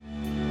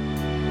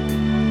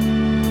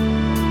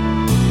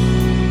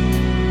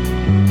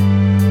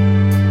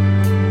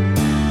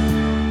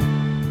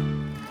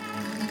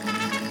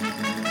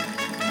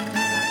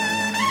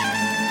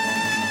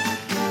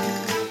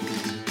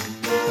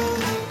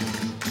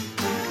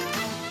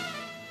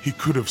He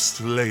could have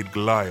slayed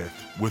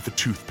Goliath with a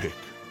toothpick.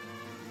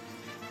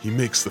 He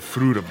makes the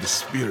fruit of the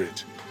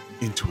Spirit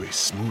into a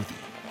smoothie.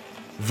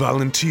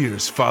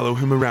 Volunteers follow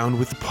him around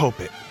with a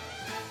pulpit,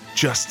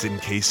 just in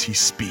case he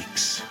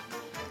speaks.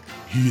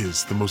 He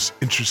is the most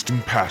interesting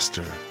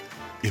pastor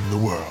in the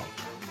world.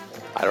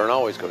 I don't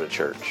always go to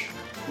church,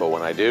 but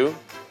when I do,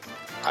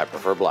 I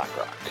prefer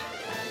BlackRock.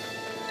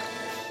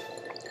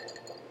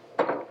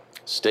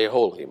 Stay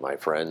holy, my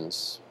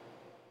friends.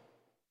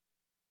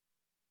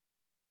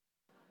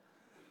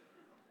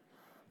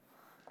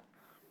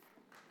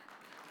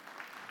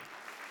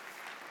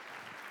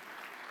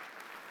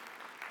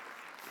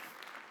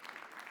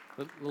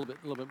 A little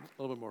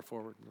bit more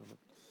forward.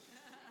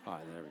 All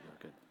right, there we go.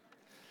 Good.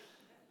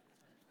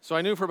 So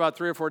I knew for about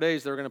 3 or 4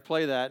 days they were going to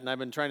play that, and I've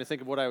been trying to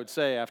think of what I would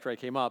say after I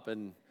came up,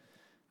 and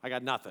I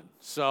got nothing.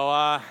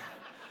 So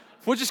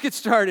we'll just get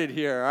started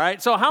here, all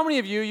right? So how many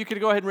of you could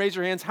go ahead and raise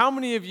your hands, how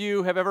many of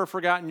you have ever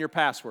forgotten your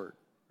password,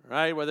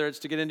 right? Whether it's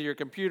to get into your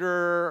computer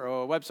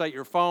or a website,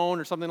 your phone,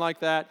 or something like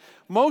that.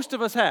 Most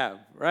of us have,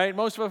 right?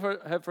 Most of us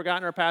have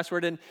forgotten our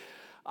password, and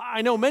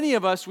I know many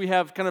of us, we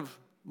have kind of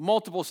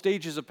multiple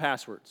stages of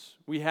passwords.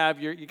 We have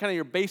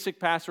your basic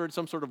password,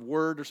 some sort of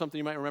word or something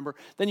you might remember.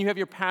 Then you have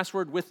your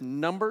password with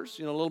numbers,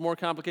 a little more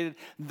complicated.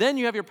 Then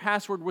you have your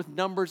password with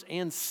numbers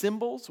and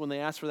symbols when they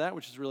ask for that,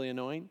 which is really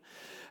annoying.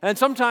 And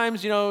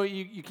sometimes,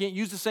 you can't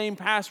use the same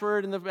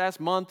password in the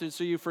past month, and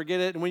so you forget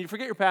it. And when you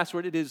forget your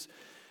password, it is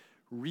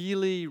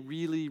really,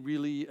 really,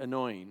 really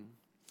annoying.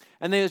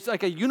 And then it's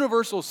like a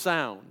universal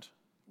sound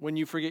when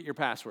you forget your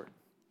password.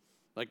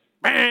 Like,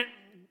 right?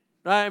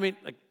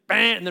 Like,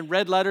 and then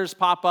red letters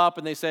pop up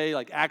and they say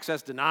like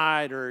access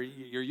denied or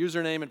your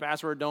username and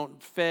password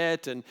don't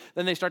fit, and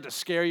then they start to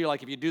scare you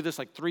like if you do this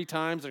like 3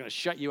 times they're going to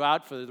shut you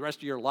out for the rest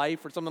of your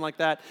life or something like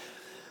that.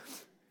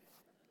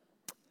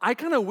 I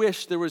kind of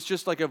wish there was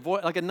just like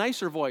a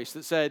nicer voice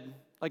that said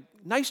like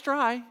nice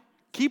try,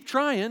 keep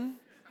trying,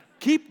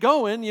 keep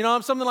going,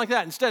 something like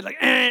that. Instead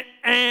like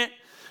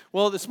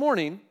Well, this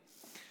morning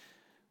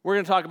we're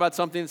going to talk about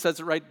something that says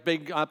it right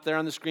big up there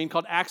on the screen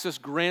called access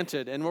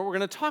granted, and what we're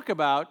going to talk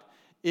about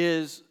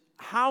is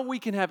how we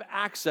can have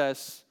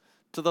access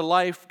to the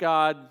life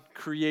God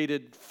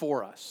created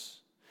for us.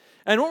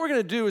 And what we're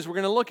going to do is we're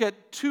going to look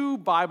at 2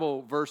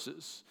 Bible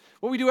verses.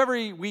 What we do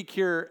every week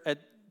here at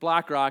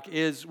BlackRock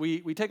is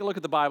we take a look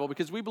at the Bible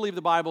because we believe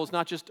the Bible is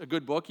not just a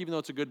good book, even though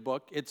it's a good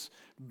book. It's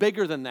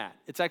bigger than that.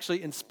 It's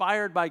actually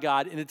inspired by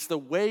God, and it's the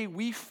way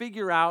we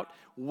figure out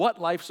what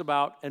life's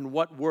about and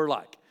what we're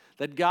like.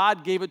 That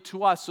God gave it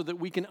to us so that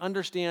we can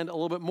understand a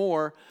little bit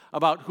more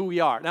about who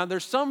we are. Now,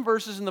 there's some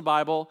verses in the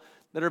Bible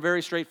that are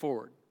very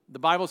straightforward. The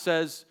Bible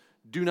says,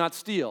 do not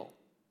steal,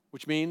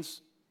 which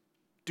means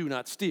do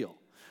not steal.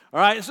 All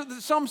right, so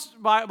some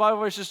Bible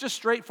verses just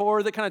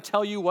straightforward that kind of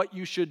tell you what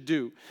you should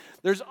do.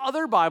 There's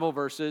other Bible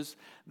verses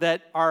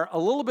that are a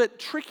little bit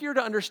trickier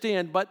to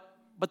understand, but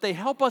they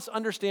help us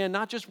understand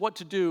not just what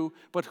to do,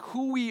 but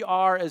who we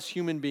are as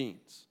human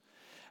beings.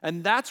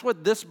 And that's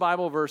what this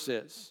Bible verse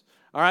is.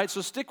 All right,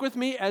 so stick with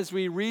me as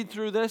we read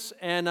through this,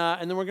 and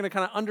then we're going to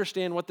kind of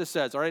understand what this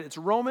says. All right, it's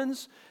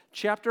Romans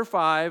chapter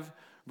 5,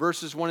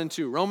 verses 1 and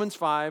 2. Romans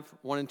 5,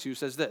 1 and 2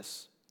 says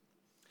this.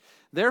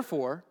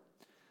 Therefore,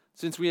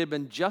 since we have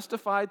been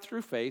justified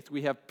through faith,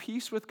 we have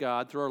peace with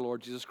God through our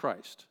Lord Jesus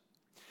Christ,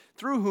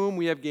 through whom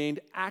we have gained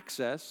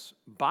access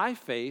by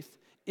faith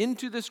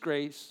into this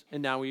grace,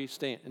 and now we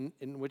stand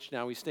in which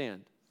now we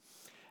stand.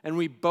 And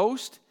we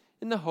boast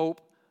in the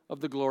hope of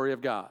the glory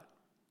of God.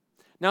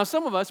 Now,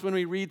 some of us, when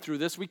we read through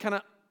this, we kind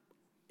of,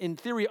 in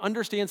theory,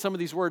 understand some of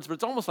these words, but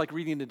it's almost like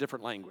reading a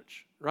different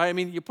language, right? I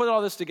mean, you put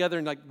all this together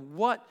and like,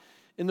 what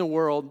in the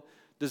world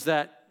does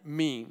that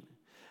mean?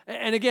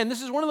 And again,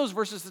 this is one of those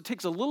verses that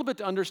takes a little bit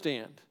to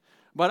understand.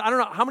 But I don't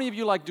know, how many of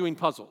you like doing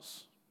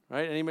puzzles,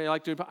 right? Anybody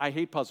like doing puzzles? I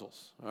hate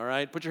puzzles, all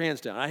right? Put your hands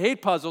down. I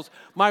hate puzzles.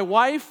 My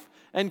wife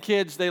and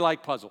kids, they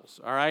like puzzles,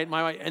 all right?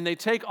 And they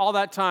take all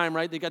that time,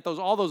 right? They got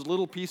all those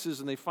little pieces,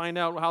 and they find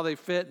out how they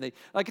fit, and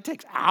it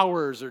takes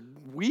hours or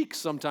weeks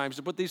sometimes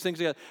to put these things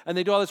together, and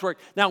they do all this work.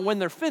 Now, when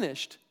they're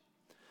finished,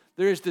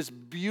 there is this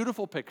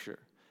beautiful picture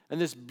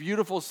and this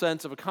beautiful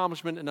sense of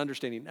accomplishment and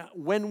understanding. Now,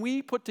 when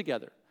we put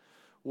together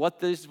what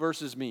these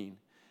verses mean,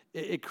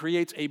 it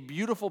creates a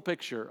beautiful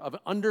picture of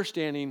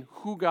understanding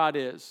who God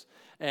is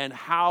and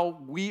how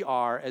we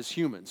are as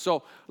humans.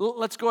 So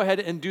let's go ahead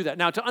and do that.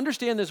 Now, to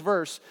understand this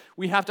verse,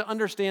 we have to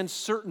understand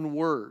certain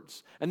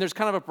words. And there's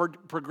kind of a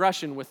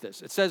progression with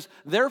this. It says,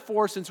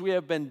 therefore, since we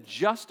have been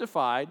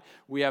justified,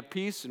 we have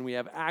peace and we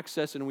have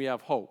access and we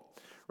have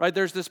hope. Right?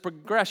 There's this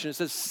progression. It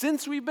says,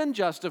 since we've been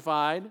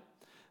justified,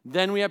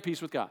 then we have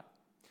peace with God.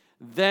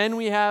 Then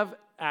we have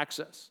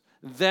access.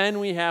 Then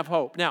we have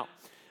hope. Now,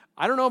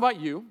 I don't know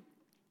about you,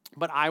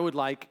 but I would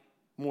like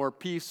more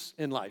peace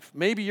in life.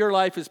 Maybe your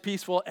life is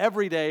peaceful.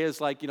 Every day is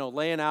like,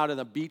 laying out on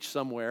the beach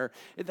somewhere.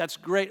 That's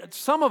great.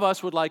 Some of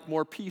us would like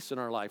more peace in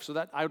our life, so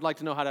that I would like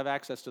to know how to have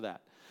access to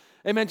that.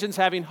 It mentions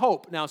having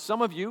hope. Now,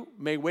 some of you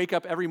may wake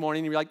up every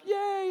morning and be like,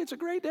 yay, it's a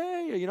great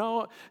day.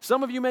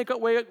 Some of you may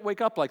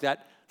wake up like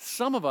that.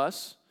 Some of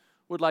us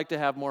would like to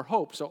have more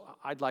hope, so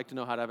I'd like to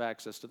know how to have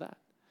access to that.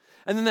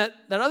 And then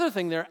that other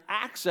thing there,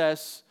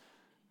 access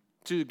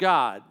to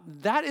God,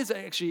 that is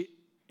actually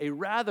a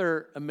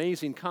rather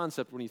amazing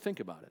concept when you think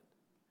about it.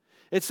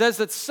 It says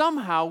that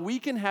somehow we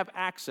can have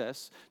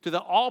access to the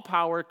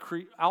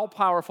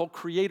all-powerful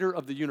creator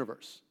of the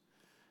universe.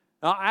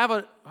 Now, I have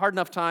a hard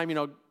enough time,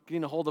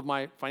 getting a hold of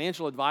my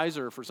financial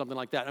advisor for something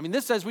like that. I mean,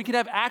 this says we can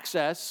have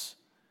access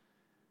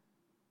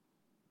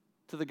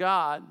to the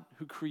God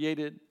who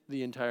created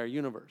the entire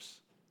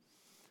universe.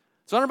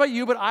 So I don't know about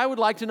you, but I would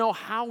like to know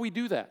how we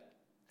do that.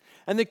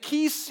 And the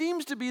key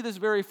seems to be this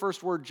very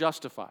first word,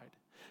 justified.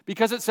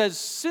 Because it says,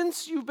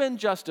 since you've been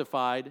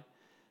justified,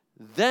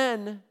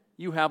 then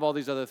you have all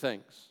these other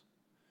things.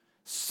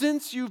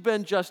 Since you've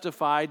been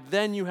justified,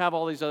 then you have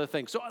all these other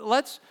things. So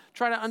let's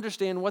try to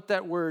understand what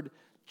that word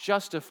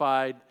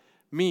justified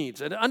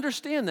means. And to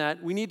understand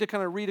that, we need to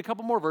kind of read a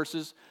couple more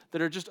verses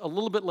that are just a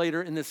little bit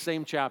later in this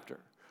same chapter.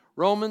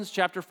 Romans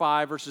chapter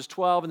 5, verses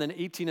 12 and then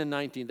 18 and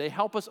 19. They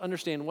help us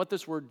understand what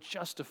this word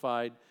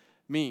justified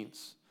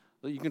means.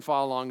 You can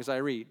follow along as I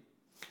read.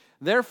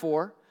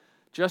 Therefore,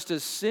 just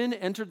as sin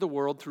entered the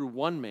world through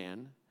one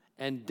man,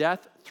 and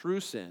death through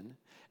sin,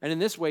 and in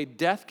this way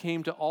death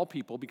came to all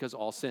people because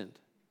all sinned.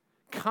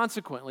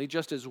 Consequently,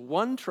 just as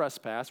one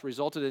trespass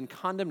resulted in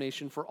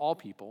condemnation for all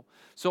people,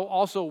 so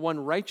also one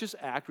righteous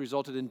act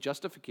resulted in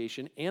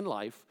justification and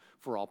life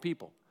for all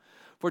people.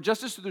 For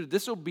just as through the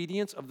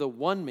disobedience of the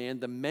one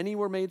man the many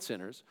were made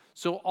sinners,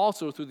 so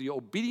also through the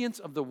obedience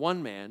of the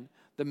one man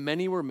the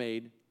many were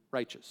made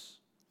righteous.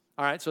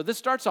 All right, so this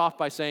starts off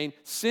by saying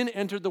sin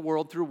entered the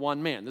world through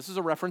one man. This is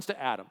a reference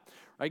to Adam.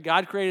 Right?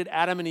 God created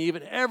Adam and Eve,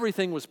 and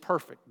everything was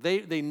perfect.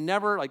 They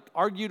never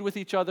argued with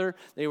each other.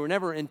 They were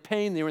never in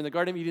pain. They were in the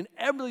Garden of Eden.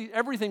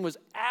 Everything was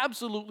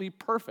absolutely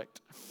perfect.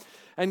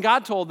 And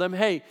God told them,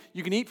 hey,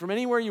 you can eat from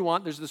anywhere you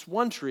want. There's this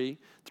one tree,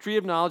 the tree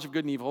of knowledge of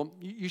good and evil.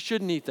 You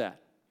shouldn't eat that.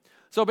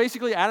 So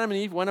basically, Adam and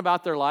Eve went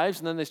about their lives,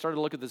 and then they started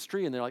to look at this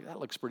tree, and they're like, that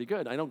looks pretty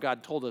good. I know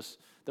God told us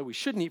that we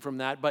shouldn't eat from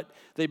that, but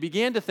they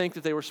began to think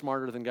that they were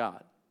smarter than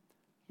God.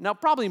 Now,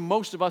 probably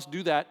most of us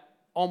do that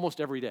almost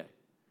every day.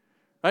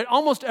 Right?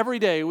 Almost every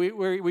day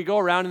we go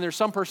around and there's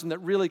some person that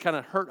really kind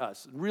of hurt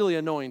us, really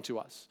annoying to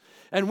us.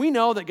 And we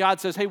know that God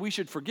says, hey, we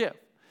should forgive.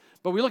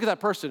 But we look at that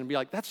person and be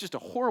like, that's just a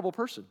horrible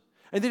person.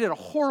 And they did a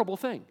horrible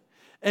thing.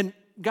 And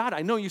God,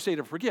 I know you say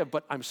to forgive,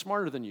 but I'm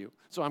smarter than you,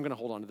 so I'm going to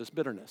hold on to this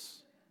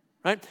bitterness.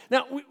 Right?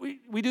 Now,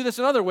 we do this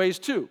in other ways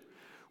too.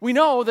 We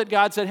know that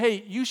God said,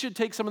 hey, you should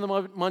take some of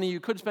the money you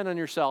could spend on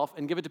yourself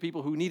and give it to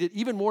people who need it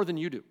even more than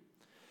you do.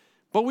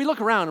 But we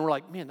look around and we're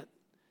like, man,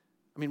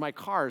 my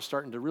car is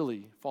starting to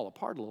really fall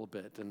apart a little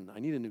bit, and I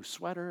need a new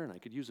sweater, and I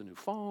could use a new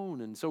phone.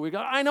 And so we go,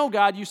 I know,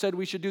 God, you said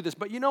we should do this,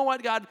 but you know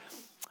what, God?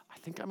 I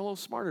think I'm a little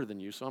smarter than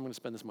you, so I'm going to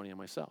spend this money on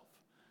myself.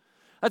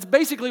 That's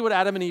basically what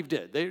Adam and Eve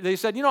did. They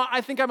said,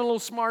 I think I'm a little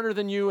smarter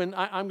than you, and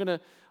I'm going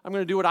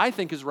to do what I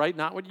think is right,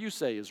 not what you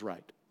say is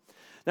right.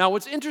 Now,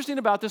 what's interesting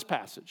about this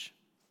passage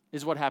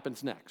is what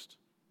happens next.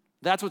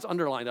 That's what's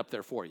underlined up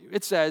there for you.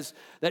 It says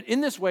that in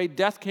this way,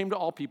 death came to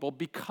all people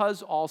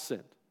because all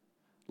sinned.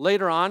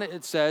 Later on,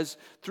 it says,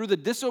 through the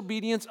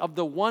disobedience of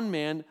the one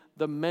man,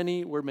 the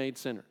many were made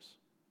sinners.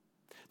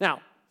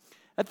 Now,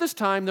 at this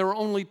time, there were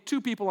only two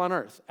people on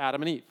earth,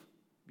 Adam and Eve.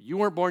 You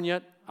weren't born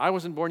yet. I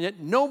wasn't born yet.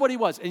 Nobody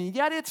was. And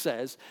yet it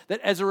says that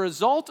as a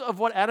result of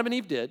what Adam and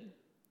Eve did,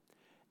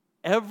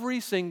 every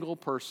single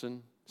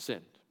person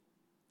sinned.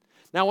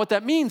 Now, what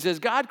that means is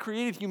God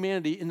created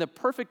humanity in the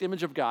perfect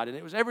image of God,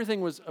 and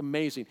everything was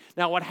amazing.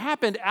 Now, what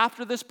happened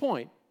after this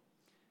point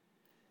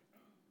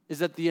is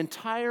that the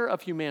entire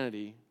of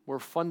humanity were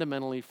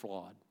fundamentally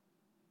flawed.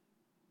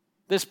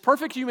 This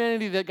perfect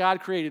humanity that God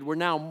created were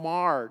now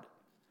marred,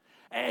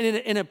 and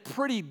in a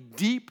pretty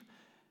deep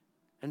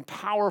and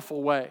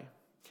powerful way,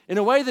 in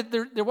a way that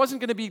there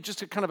wasn't going to be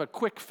just a kind of a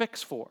quick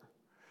fix for.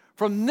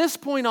 From this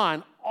point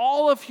on,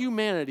 all of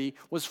humanity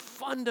was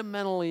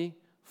fundamentally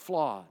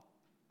flawed.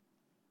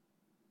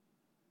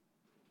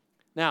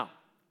 Now,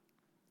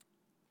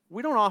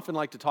 we don't often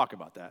like to talk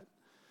about that.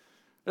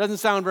 It doesn't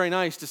sound very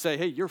nice to say,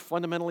 hey, you're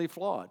fundamentally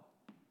flawed.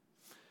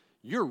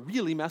 You're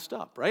really messed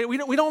up, right? We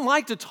don't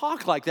like to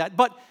talk like that,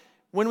 but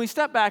when we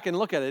step back and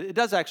look at it, it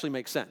does actually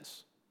make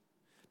sense.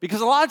 Because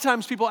a lot of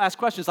times people ask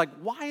questions like,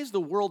 why is the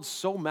world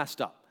so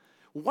messed up?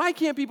 Why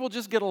can't people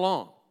just get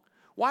along?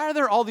 Why are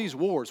there all these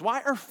wars?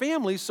 Why are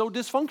families so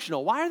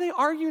dysfunctional? Why are they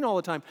arguing all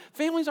the time?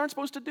 Families aren't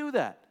supposed to do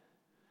that.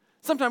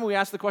 Sometimes we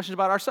ask the questions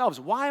about ourselves.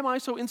 Why am I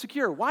so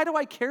insecure? Why do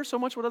I care so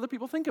much what other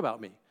people think about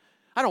me?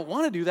 I don't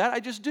want to do that. I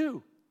just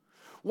do.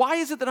 Why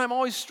is it that I'm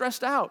always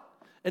stressed out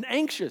and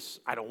anxious?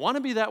 I don't want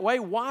to be that way.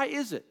 Why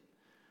is it?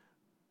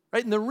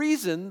 Right? And the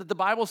reason that the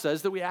Bible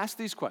says that we ask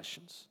these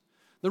questions,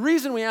 the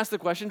reason we ask the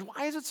questions,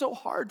 why is it so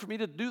hard for me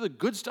to do the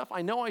good stuff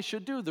I know I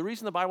should do? The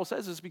reason the Bible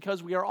says is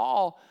because we are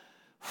all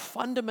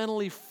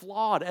fundamentally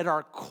flawed. At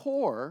our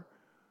core,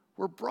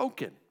 we're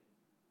broken.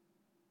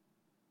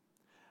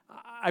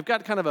 I've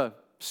got kind of a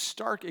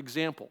stark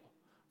example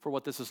for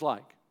what this is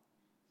like.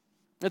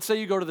 Let's say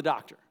you go to the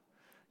doctor.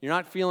 You're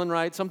not feeling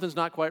right. Something's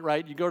not quite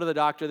right. You go to the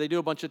doctor. They do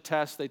a bunch of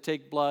tests. They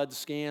take blood,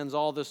 scans,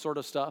 all this sort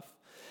of stuff.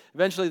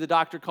 Eventually, the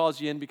doctor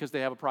calls you in because they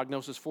have a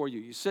prognosis for you.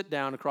 You sit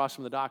down across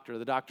from the doctor.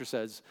 The doctor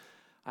says,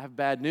 I have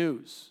bad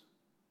news.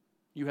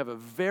 You have a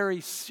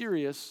very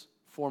serious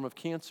form of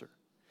cancer.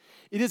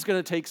 It is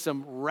going to take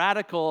some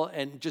radical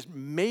and just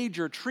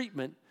major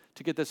treatment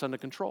to get this under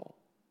control.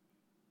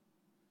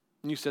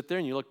 And you sit there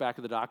and you look back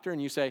at the doctor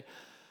and you say,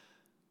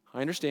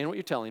 I understand what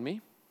you're telling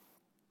me.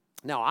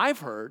 Now, I've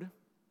heard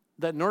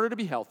that in order to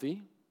be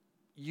healthy,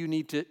 you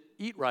need to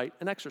eat right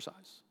and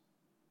exercise.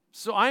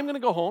 So I'm going to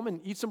go home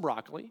and eat some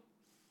broccoli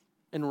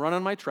and run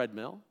on my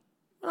treadmill,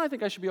 and I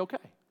think I should be okay.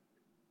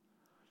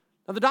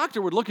 Now, the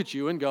doctor would look at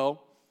you and go,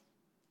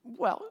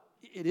 well,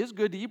 it is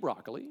good to eat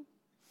broccoli.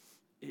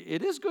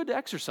 It is good to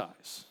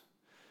exercise.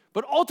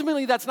 But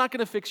ultimately, that's not going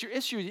to fix your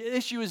issue. The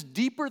issue is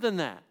deeper than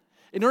that.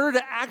 In order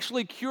to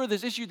actually cure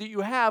this issue that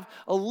you have,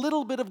 a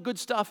little bit of good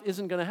stuff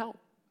isn't going to help.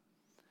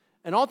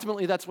 And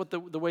ultimately, that's what the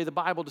way the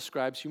Bible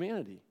describes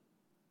humanity.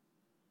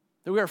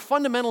 That we are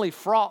fundamentally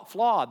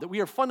flawed, that we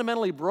are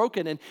fundamentally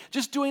broken, and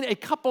just doing a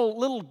couple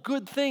little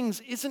good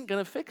things isn't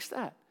going to fix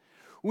that.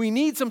 We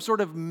need some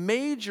sort of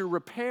major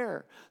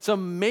repair,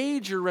 some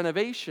major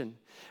renovation.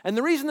 And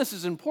the reason this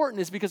is important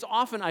is because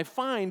often I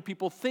find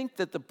people think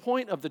that the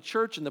point of the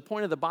church and the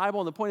point of the Bible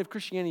and the point of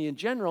Christianity in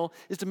general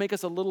is to make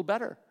us a little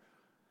better.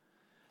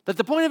 That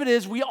the point of it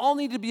is we all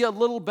need to be a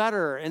little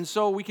better, and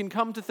so we can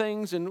come to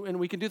things and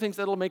we can do things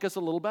that will make us a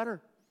little better.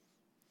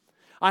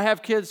 I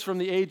have kids from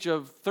the age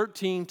of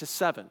 13 to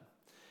 7,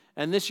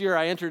 and this year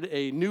I entered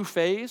a new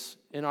phase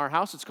in our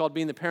house. It's called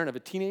being the parent of a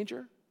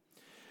teenager.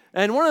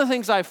 And one of the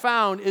things I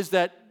found is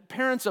that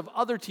parents of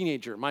other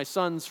teenagers, my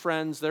son's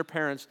friends, their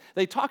parents,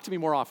 they talk to me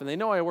more often. They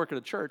know I work at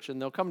a church, and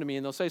they'll come to me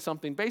and they'll say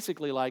something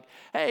basically like,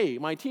 hey,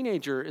 my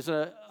teenager is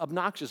an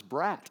obnoxious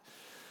brat.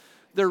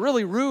 They're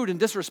really rude and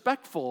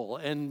disrespectful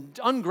and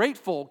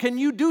ungrateful. Can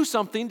you do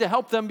something to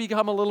help them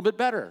become a little bit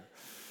better?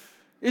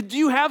 Do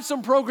you have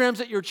some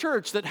programs at your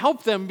church that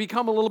help them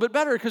become a little bit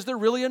better because they're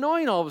really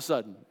annoying all of a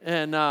sudden?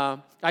 And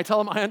I tell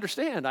them, I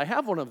understand. I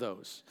have one of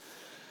those.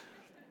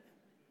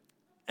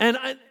 And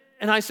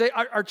I say,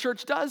 our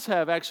church does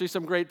have actually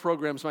some great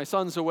programs. My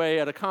son's away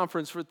at a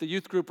conference with the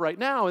youth group right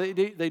now.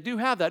 They do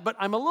have that. But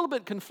I'm a little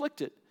bit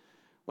conflicted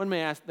when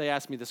they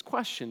ask me this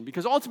question,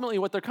 because ultimately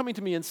what they're coming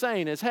to me and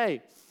saying is,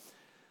 hey,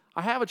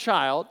 I have a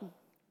child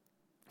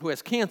who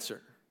has cancer,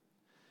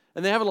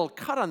 and they have a little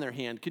cut on their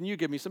hand. Can you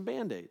give me some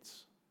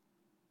Band-Aids?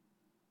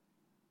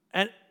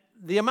 And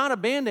the amount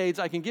of Band-Aids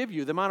I can give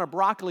you, the amount of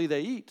broccoli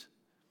they eat,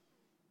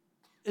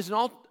 is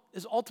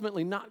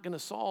ultimately not going to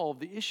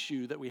solve the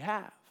issue that we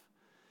have.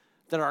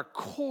 That our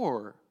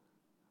core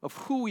of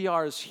who we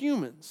are as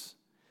humans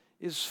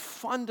is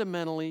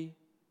fundamentally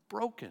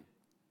broken.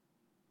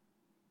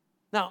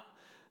 Now,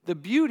 the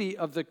beauty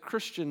of the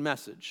Christian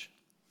message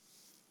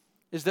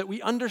is that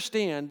we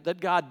understand that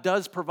God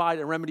does provide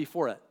a remedy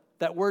for it.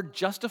 That word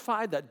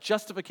justified, that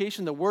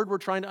justification, the word we're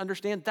trying to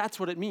understand, that's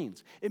what it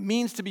means. It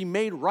means to be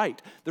made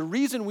right. The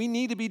reason we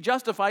need to be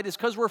justified is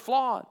because we're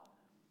flawed.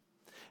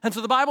 And so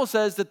the Bible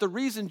says that the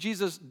reason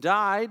Jesus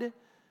died,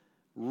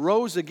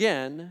 rose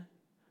again,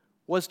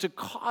 was to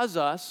cause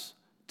us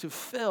to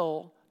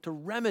fill, to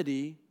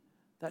remedy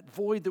that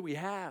void that we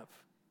have.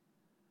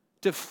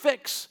 To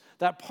fix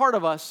that part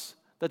of us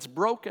that's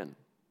broken.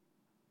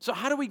 So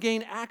how do we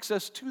gain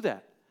access to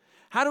that?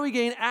 How do we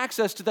gain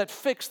access to that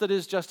fix that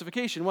is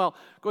justification? Well,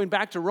 going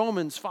back to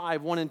Romans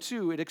 5, 1 and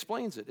 2, it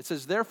explains it. It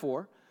says,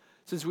 therefore,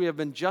 since we have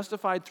been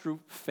justified through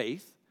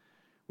faith,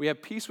 we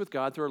have peace with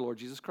God through our Lord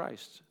Jesus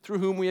Christ, through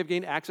whom we have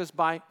gained access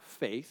by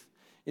faith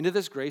into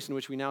this grace in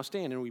which we now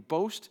stand, and we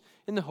boast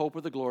in the hope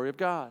of the glory of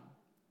God.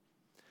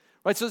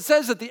 Right, so it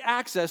says that the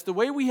access, the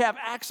way we have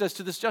access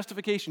to this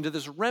justification, to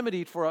this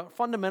remedy for a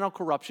fundamental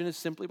corruption is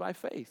simply by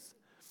faith,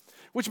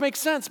 which makes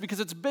sense because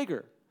it's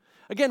bigger.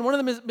 Again, one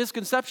of the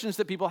misconceptions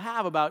that people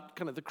have about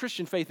kind of the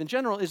Christian faith in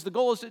general is the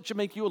goal is it should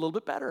make you a little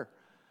bit better.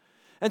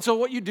 And so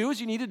what you do is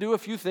you need to do a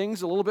few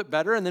things a little bit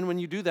better, and then when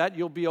you do that,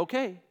 you'll be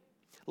okay.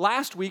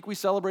 Last week, we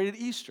celebrated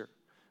Easter.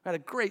 We had a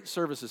great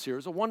services here. It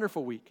was a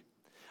wonderful week.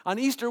 On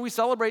Easter, we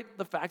celebrate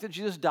the fact that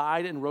Jesus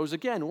died and rose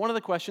again. One of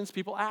the questions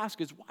people ask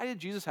is, why did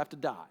Jesus have to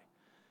die?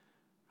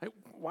 Right?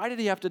 Why did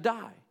he have to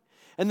die?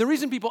 And the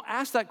reason people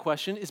ask that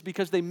question is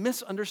because they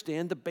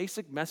misunderstand the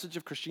basic message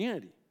of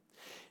Christianity.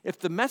 If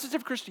the message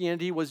of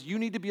Christianity was you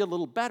need to be a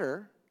little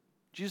better,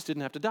 Jesus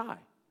didn't have to die.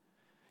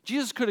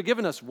 Jesus could have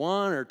given us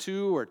 1 or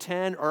 2 or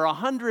 10 or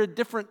 100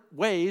 different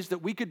ways that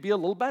we could be a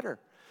little better.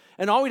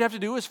 And all we'd have to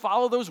do is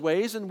follow those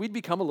ways and we'd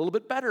become a little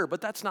bit better,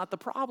 but that's not the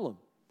problem.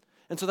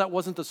 And so that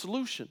wasn't the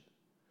solution.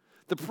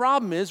 The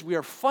problem is we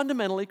are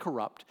fundamentally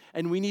corrupt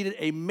and we needed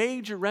a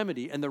major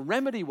remedy, and the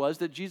remedy was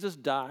that Jesus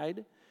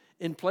died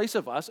in place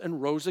of us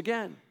and rose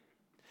again.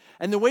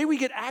 And the way we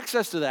get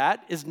access to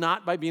that is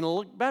not by being a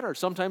little better.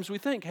 Sometimes we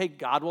think, hey,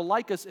 God will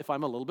like us if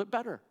I'm a little bit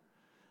better.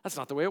 That's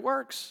not the way it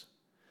works.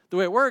 The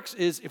way it works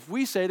is if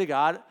we say to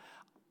God,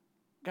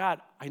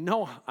 God, I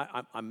know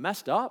I'm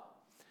messed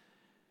up.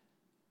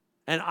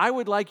 And I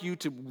would like you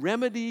to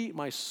remedy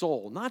my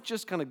soul, not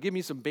just kind of give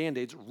me some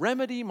Band-Aids,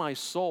 remedy my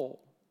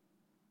soul.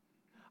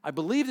 I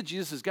believe that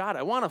Jesus is God.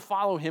 I want to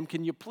follow him.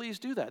 Can you please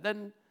do that?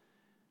 Then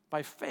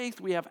by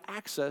faith, we have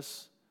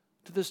access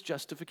to this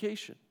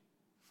justification.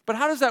 But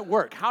how does that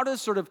work? How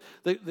does sort of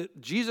the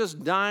Jesus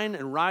dying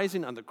and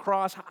rising on the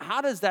cross,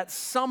 how does that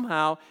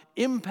somehow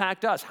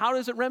impact us? How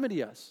does it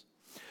remedy us?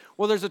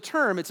 Well, there's a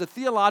term, it's a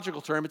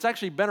theological term. It's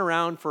actually been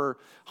around for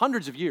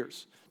hundreds of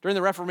years. During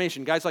the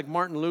Reformation, guys like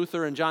Martin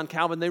Luther and John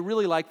Calvin, they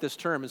really liked this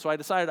term, and so I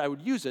decided I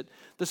would use it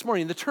this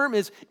morning. The term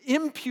is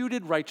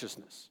imputed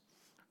righteousness.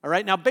 All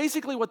right, now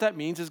basically what that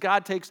means is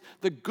God takes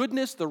the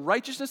goodness, the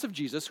righteousness of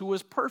Jesus, who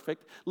was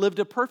perfect, lived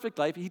a perfect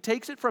life. He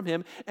takes it from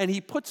him and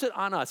he puts it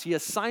on us. He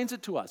assigns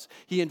it to us.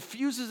 He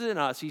infuses it in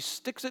us. He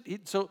sticks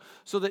it so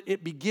that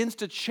it begins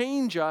to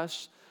change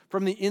us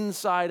from the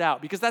inside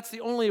out, because that's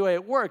the only way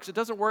it works. It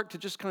doesn't work to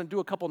just kind of do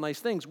a couple nice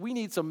things. We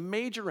need some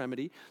major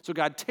remedy, so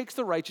God takes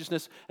the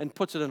righteousness and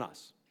puts it in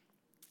us.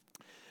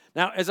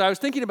 Now, as I was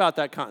thinking about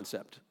that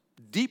concept,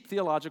 deep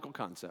theological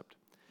concept,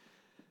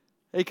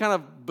 a kind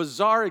of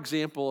bizarre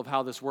example of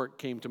how this work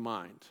came to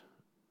mind.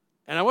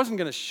 And I wasn't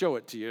going to show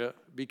it to you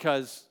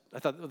because I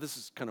thought, well, this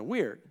is kind of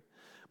weird.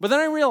 But then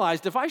I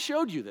realized if I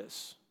showed you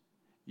this,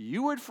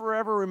 you would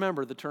forever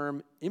remember the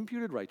term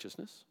imputed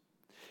righteousness.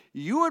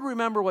 You would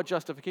remember what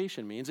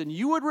justification means, and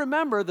you would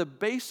remember the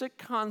basic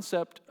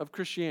concept of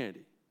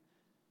Christianity.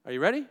 Are you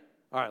ready?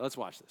 All right, let's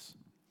watch this.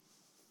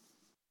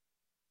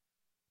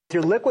 If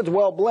your liquid's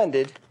well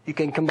blended, you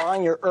can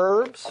combine your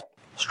herbs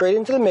straight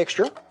into the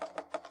mixture.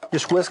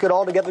 Just whisk it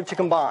all together to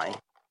combine.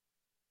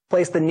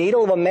 Place the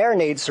needle of a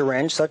marinade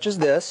syringe, such as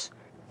this,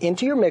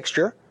 into your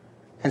mixture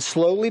and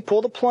slowly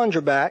pull the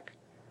plunger back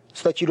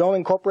so that you don't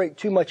incorporate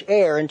too much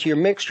air into your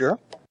mixture.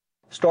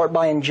 Start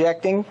by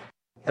injecting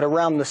at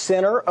around the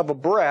center of a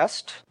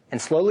breast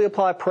and slowly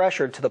apply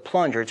pressure to the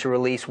plunger to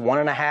release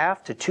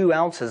 1.5 to 2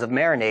 ounces of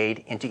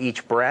marinade into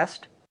each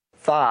breast,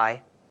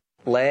 thigh,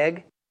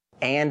 leg,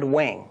 and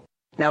wing.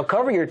 Now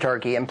cover your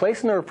turkey and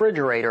place in the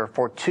refrigerator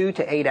for 2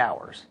 to 8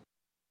 hours.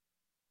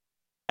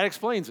 That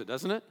explains it,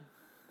 doesn't it?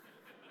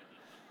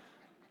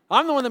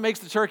 I'm the one that makes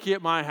the turkey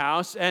at my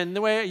house, and the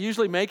way I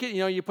usually make it,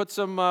 you put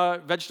some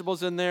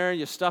vegetables in there,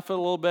 you stuff it a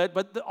little bit,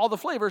 but all the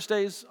flavor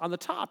stays on the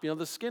top.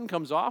 The skin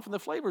comes off, and the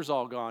flavor's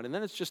all gone, and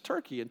then it's just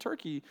turkey. And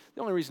turkey,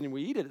 the only reason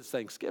we eat it is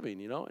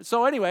Thanksgiving,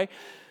 So anyway,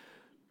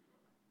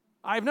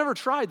 I've never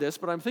tried this,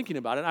 but I'm thinking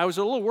about it. I was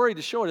a little worried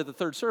to show it at the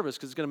third service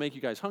because it's going to make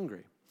you guys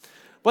hungry.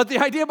 But the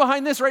idea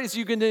behind this, right, is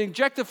you can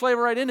inject the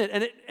flavor right in it,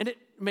 and it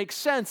makes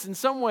sense. In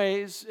some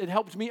ways, it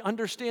helped me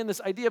understand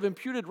this idea of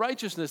imputed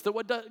righteousness, that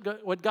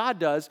what God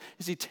does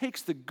is he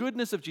takes the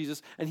goodness of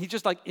Jesus and he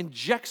just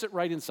injects it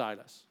right inside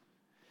us.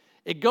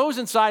 It goes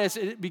inside us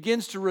and it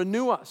begins to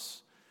renew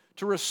us,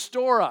 to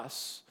restore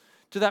us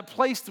to that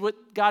place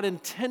what God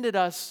intended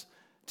us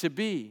to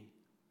be.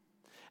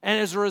 And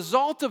as a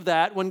result of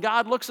that, when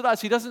God looks at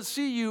us, he doesn't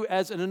see you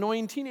as an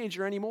annoying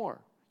teenager anymore.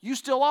 You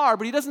still are,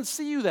 but he doesn't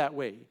see you that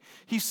way.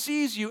 He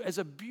sees you as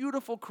a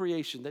beautiful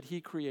creation that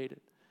he created.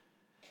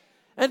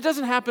 And it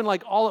doesn't happen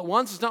all at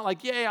once. It's not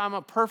like, yay, I'm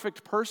a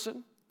perfect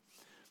person.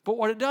 But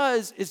what it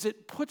does is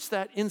it puts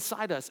that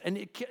inside us, and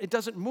it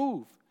doesn't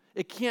move.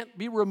 It can't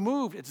be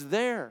removed. It's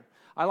there.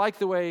 I like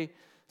the way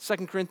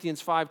 2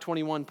 Corinthians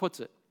 5:21 puts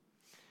it.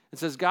 It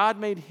says, God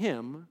made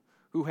him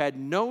who had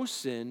no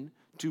sin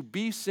to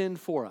be sin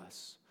for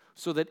us,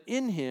 so that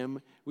in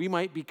him we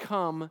might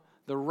become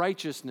the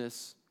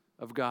righteousness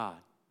of God.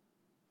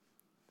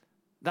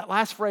 That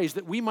last phrase,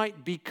 that we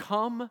might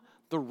become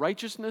the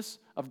righteousness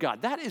of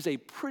God, that is a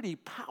pretty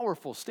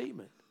powerful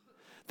statement.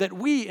 That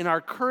we, in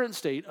our current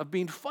state of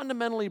being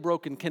fundamentally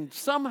broken, can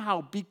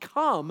somehow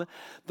become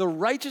the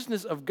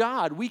righteousness of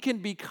God. We can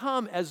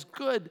become as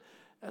good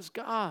as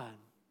God.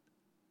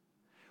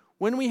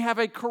 When we have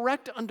a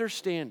correct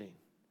understanding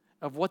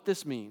of what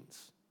this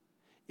means,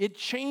 it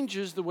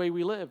changes the way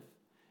we live.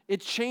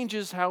 It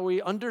changes how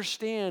we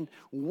understand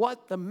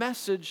what the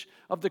message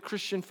of the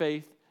Christian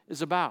faith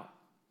is about.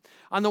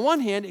 On the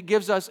one hand, it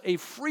gives us a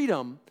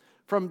freedom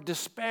from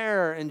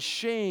despair and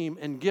shame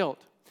and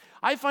guilt.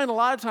 I find a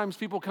lot of times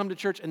people come to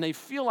church and they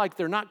feel like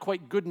they're not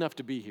quite good enough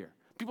to be here.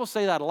 People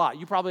say that a lot.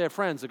 You probably have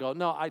friends that go,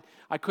 no,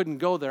 I couldn't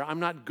go there. I'm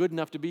not good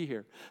enough to be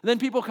here. And then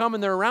people come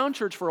and they're around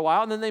church for a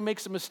while, and then they make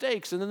some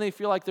mistakes, and then they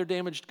feel like they're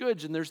damaged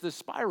goods, and there's this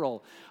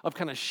spiral of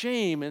kind of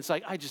shame, and it's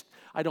like,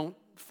 I don't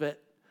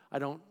fit. I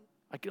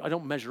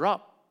don't measure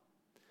up.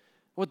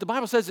 What the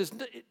Bible says is,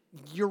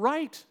 you're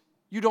right.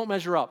 You don't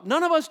measure up.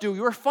 None of us do.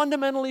 You're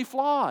fundamentally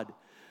flawed.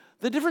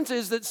 The difference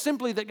is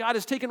that God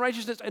has taken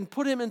righteousness and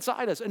put him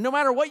inside us. And no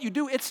matter what you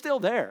do, it's still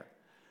there,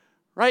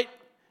 right?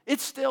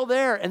 It's still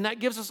there. And that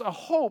gives us a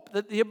hope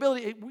that the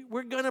ability,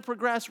 we're going to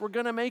progress, we're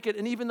going to make it.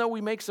 And even though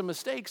we make some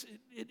mistakes,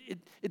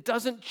 it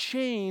doesn't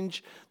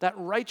change that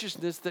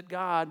righteousness that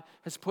God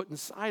has put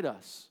inside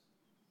us.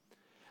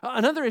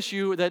 Another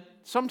issue that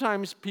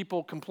sometimes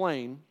people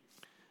complain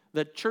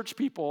that church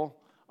people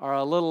are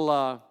a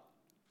little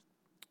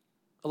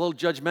a little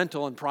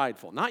judgmental and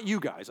prideful. Not you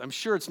guys. I'm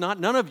sure it's not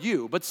none of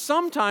you. But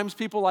sometimes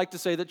people like to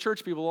say that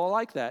church people are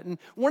like that. And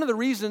one of the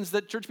reasons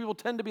that church people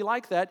tend to be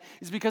like that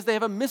is because they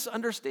have a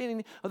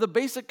misunderstanding of the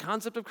basic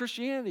concept of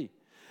Christianity.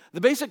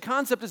 The basic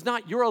concept is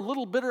not you're a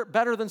little bit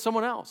better than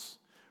someone else,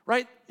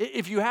 right?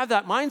 If you have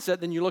that mindset,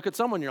 then you look at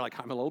someone and you're like,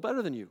 I'm a little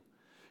better than you.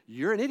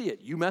 You're an idiot.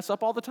 You mess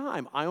up all the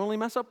time. I only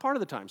mess up part of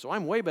the time, so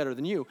I'm way better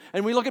than you.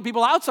 And we look at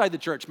people outside the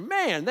church.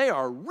 Man, they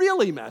are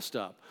really messed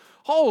up.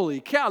 Holy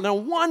cow, no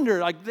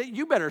wonder,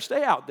 you better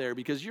stay out there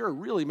because you're a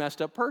really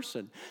messed up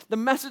person. The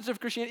message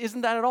of Christianity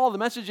isn't that at all. The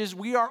message is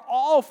we are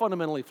all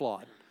fundamentally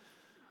flawed.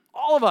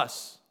 All of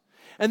us.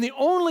 And the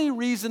only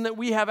reason that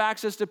we have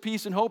access to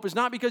peace and hope is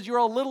not because you're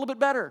a little bit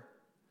better.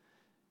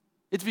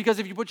 It's because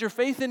if you put your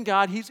faith in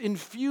God, He's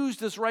infused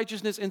this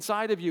righteousness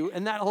inside of you,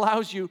 and that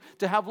allows you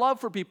to have love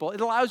for people.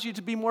 It allows you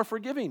to be more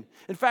forgiving.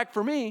 In fact,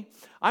 for me,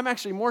 I'm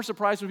actually more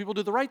surprised when people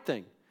do the right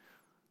thing.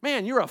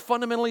 Man, you're a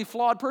fundamentally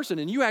flawed person,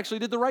 and you actually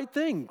did the right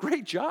thing.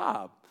 Great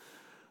job.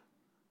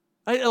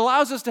 It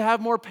allows us to have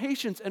more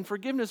patience and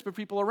forgiveness for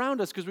people around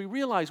us because we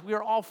realize we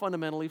are all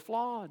fundamentally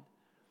flawed.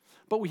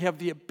 But we have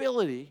the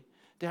ability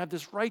to have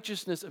this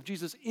righteousness of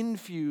Jesus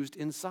infused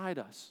inside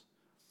us.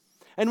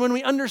 And when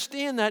we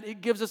understand that,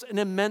 it gives us an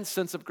immense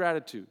sense of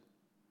gratitude.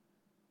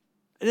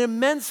 An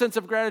immense sense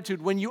of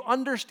gratitude when you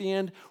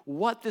understand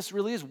what this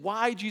really is,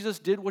 why Jesus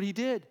did what He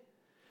did.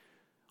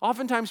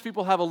 Oftentimes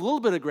people have a little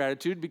bit of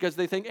gratitude because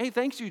they think, hey,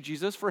 thanks you,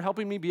 Jesus, for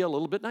helping me be a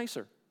little bit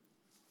nicer.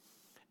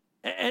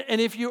 And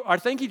if you are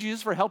thanking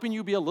Jesus for helping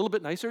you be a little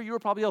bit nicer, you are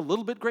probably a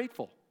little bit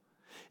grateful.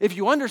 If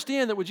you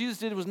understand that what Jesus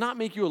did was not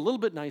make you a little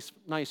bit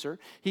nicer,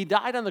 He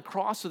died on the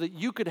cross so that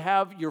you could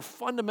have your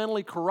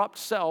fundamentally corrupt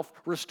self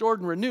restored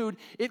and renewed,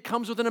 it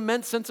comes with an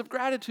immense sense of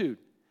gratitude.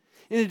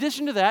 In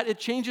addition to that, it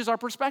changes our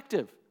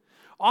perspective.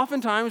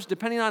 Oftentimes,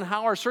 depending on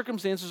how our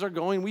circumstances are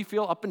going, we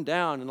feel up and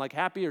down and like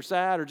happy or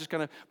sad or just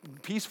kind of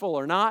peaceful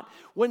or not.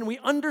 When we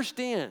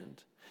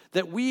understand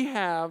that we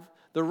have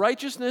the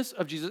righteousness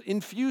of Jesus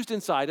infused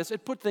inside us,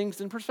 it puts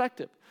things in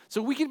perspective.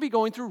 So we can be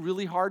going through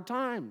really hard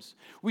times.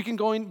 We can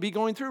be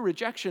going through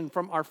rejection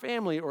from our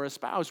family or a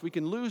spouse. We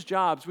can lose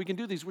jobs. We can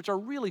do these, which are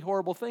really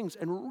horrible things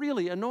and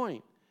really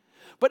annoying.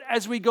 But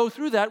as we go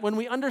through that, when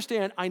we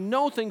understand, I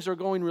know things are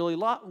going really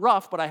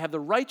rough, but I have the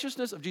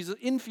righteousness of Jesus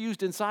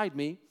infused inside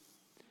me,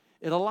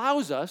 it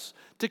allows us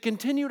to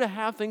continue to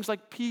have things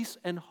like peace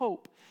and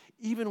hope,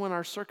 even when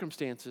our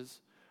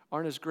circumstances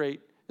aren't as great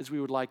as we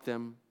would like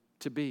them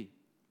to be.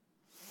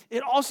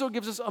 It also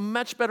gives us a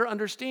much better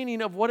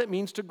understanding of what it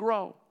means to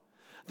grow.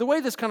 The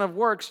way this kind of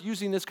works,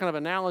 using this kind of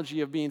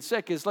analogy of being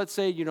sick, is let's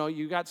say,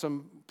 you got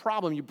some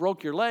problem, you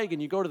broke your leg,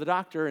 and you go to the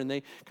doctor, and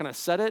they kind of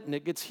set it, and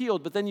it gets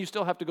healed, but then you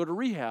still have to go to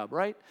rehab,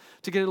 right?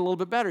 To get it a little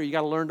bit better, you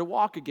got to learn to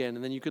walk again,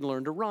 and then you can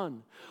learn to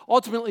run.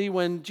 Ultimately,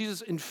 when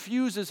Jesus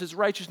infuses His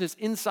righteousness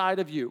inside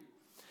of you,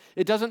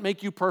 it doesn't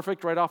make you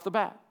perfect right off the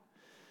bat.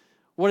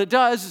 What it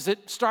does is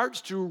it starts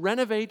to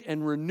renovate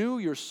and renew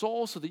your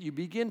soul so that you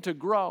begin to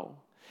grow.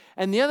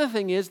 And the other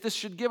thing is, this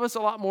should give us a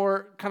lot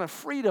more kind of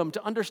freedom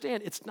to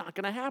understand it's not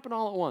going to happen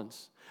all at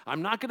once.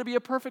 I'm not going to be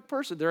a perfect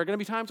person. There are going to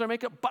be times I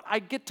make it, but I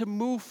get to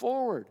move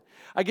forward.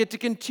 I get to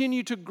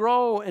continue to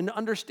grow and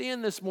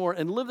understand this more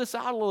and live this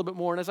out a little bit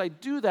more. And as I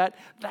do that,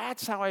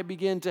 that's how I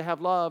begin to have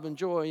love and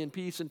joy and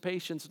peace and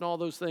patience and all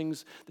those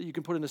things that you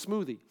can put in a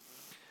smoothie.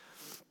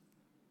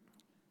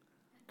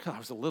 God, that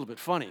was a little bit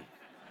funny.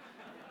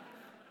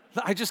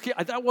 I just can't,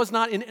 that was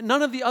not in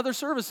none of the other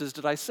services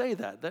did I say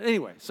that.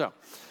 Anyway, so.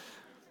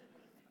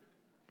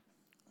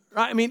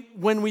 I mean,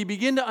 when we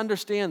begin to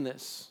understand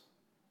this,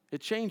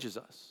 it changes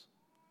us.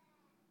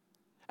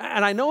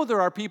 And I know there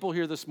are people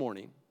here this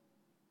morning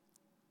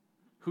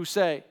who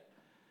say,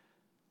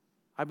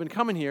 I've been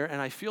coming here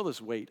and I feel this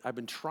weight. I've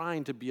been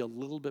trying to be a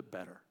little bit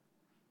better.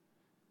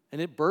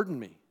 And it burdened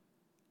me.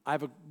 I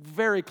have a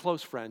very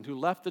close friend who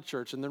left the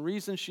church, and the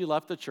reason she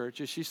left the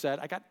church is she said,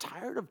 I got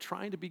tired of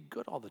trying to be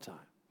good all the time.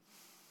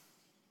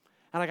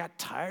 And I got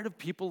tired of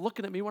people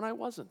looking at me when I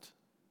wasn't.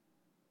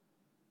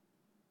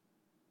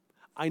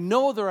 I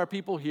know there are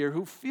people here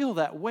who feel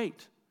that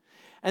weight.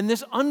 And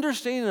this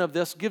understanding of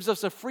this gives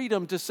us a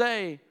freedom to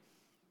say,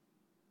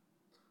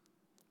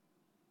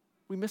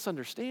 we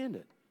misunderstand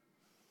it.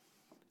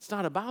 It's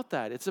not about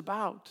that. It's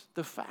about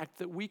the fact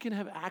that we can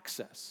have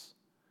access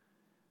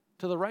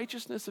to the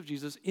righteousness of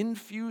Jesus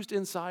infused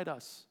inside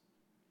us.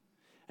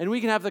 And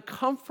we can have the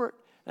comfort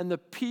and the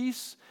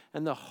peace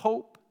and the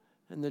hope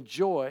and the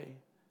joy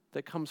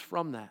that comes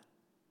from that.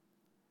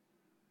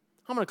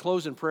 I'm going to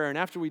close in prayer, and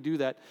after we do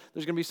that,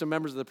 there's going to be some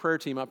members of the prayer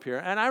team up here.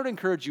 And I would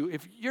encourage you,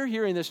 if you're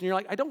hearing this and you're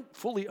like, I don't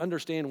fully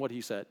understand what he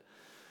said,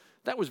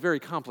 that was very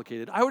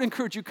complicated. I would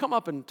encourage you, come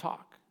up and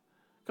talk.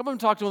 Come up and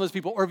talk to one of those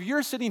people. Or if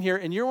you're sitting here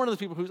and you're one of those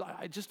people who's,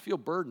 I just feel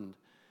burdened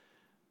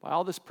by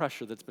all this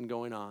pressure that's been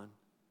going on,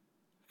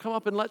 come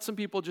up and let some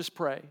people just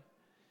pray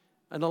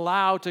and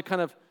allow to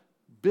kind of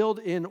build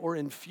in or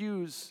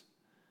infuse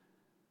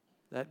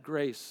that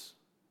grace,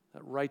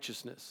 that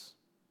righteousness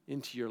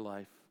into your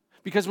life.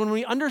 Because when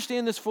we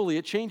understand this fully,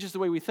 it changes the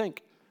way we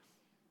think.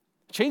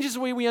 It changes the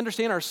way we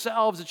understand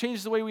ourselves. It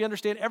changes the way we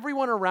understand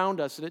everyone around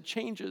us, and it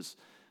changes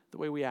the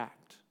way we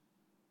act.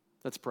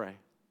 Let's pray.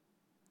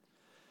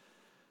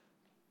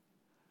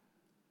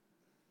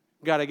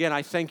 God, again,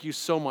 I thank you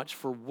so much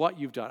for what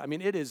you've done. I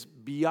mean, it is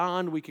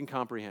beyond we can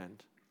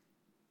comprehend.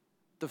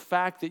 The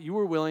fact that you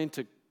were willing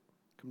to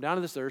come down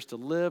to this earth, to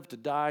live, to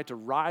die, to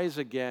rise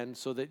again,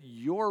 so that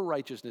your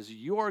righteousness,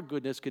 your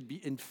goodness could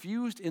be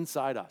infused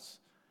inside us.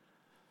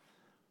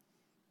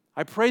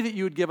 I pray that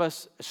you would give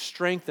us a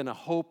strength and a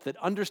hope, that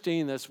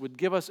understanding this would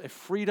give us a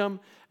freedom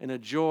and a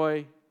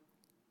joy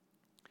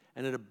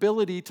and an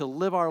ability to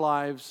live our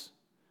lives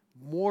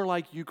more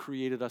like you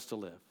created us to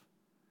live.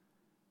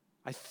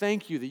 I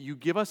thank you that you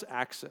give us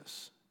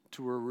access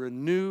to a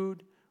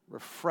renewed,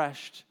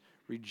 refreshed,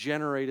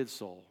 regenerated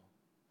soul.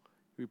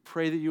 We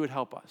pray that you would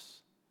help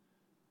us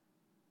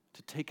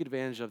to take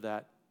advantage of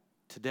that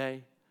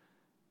today,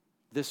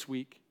 this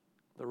week,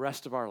 the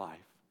rest of our life.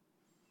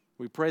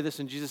 We pray this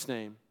in Jesus'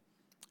 name.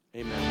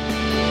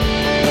 Amen.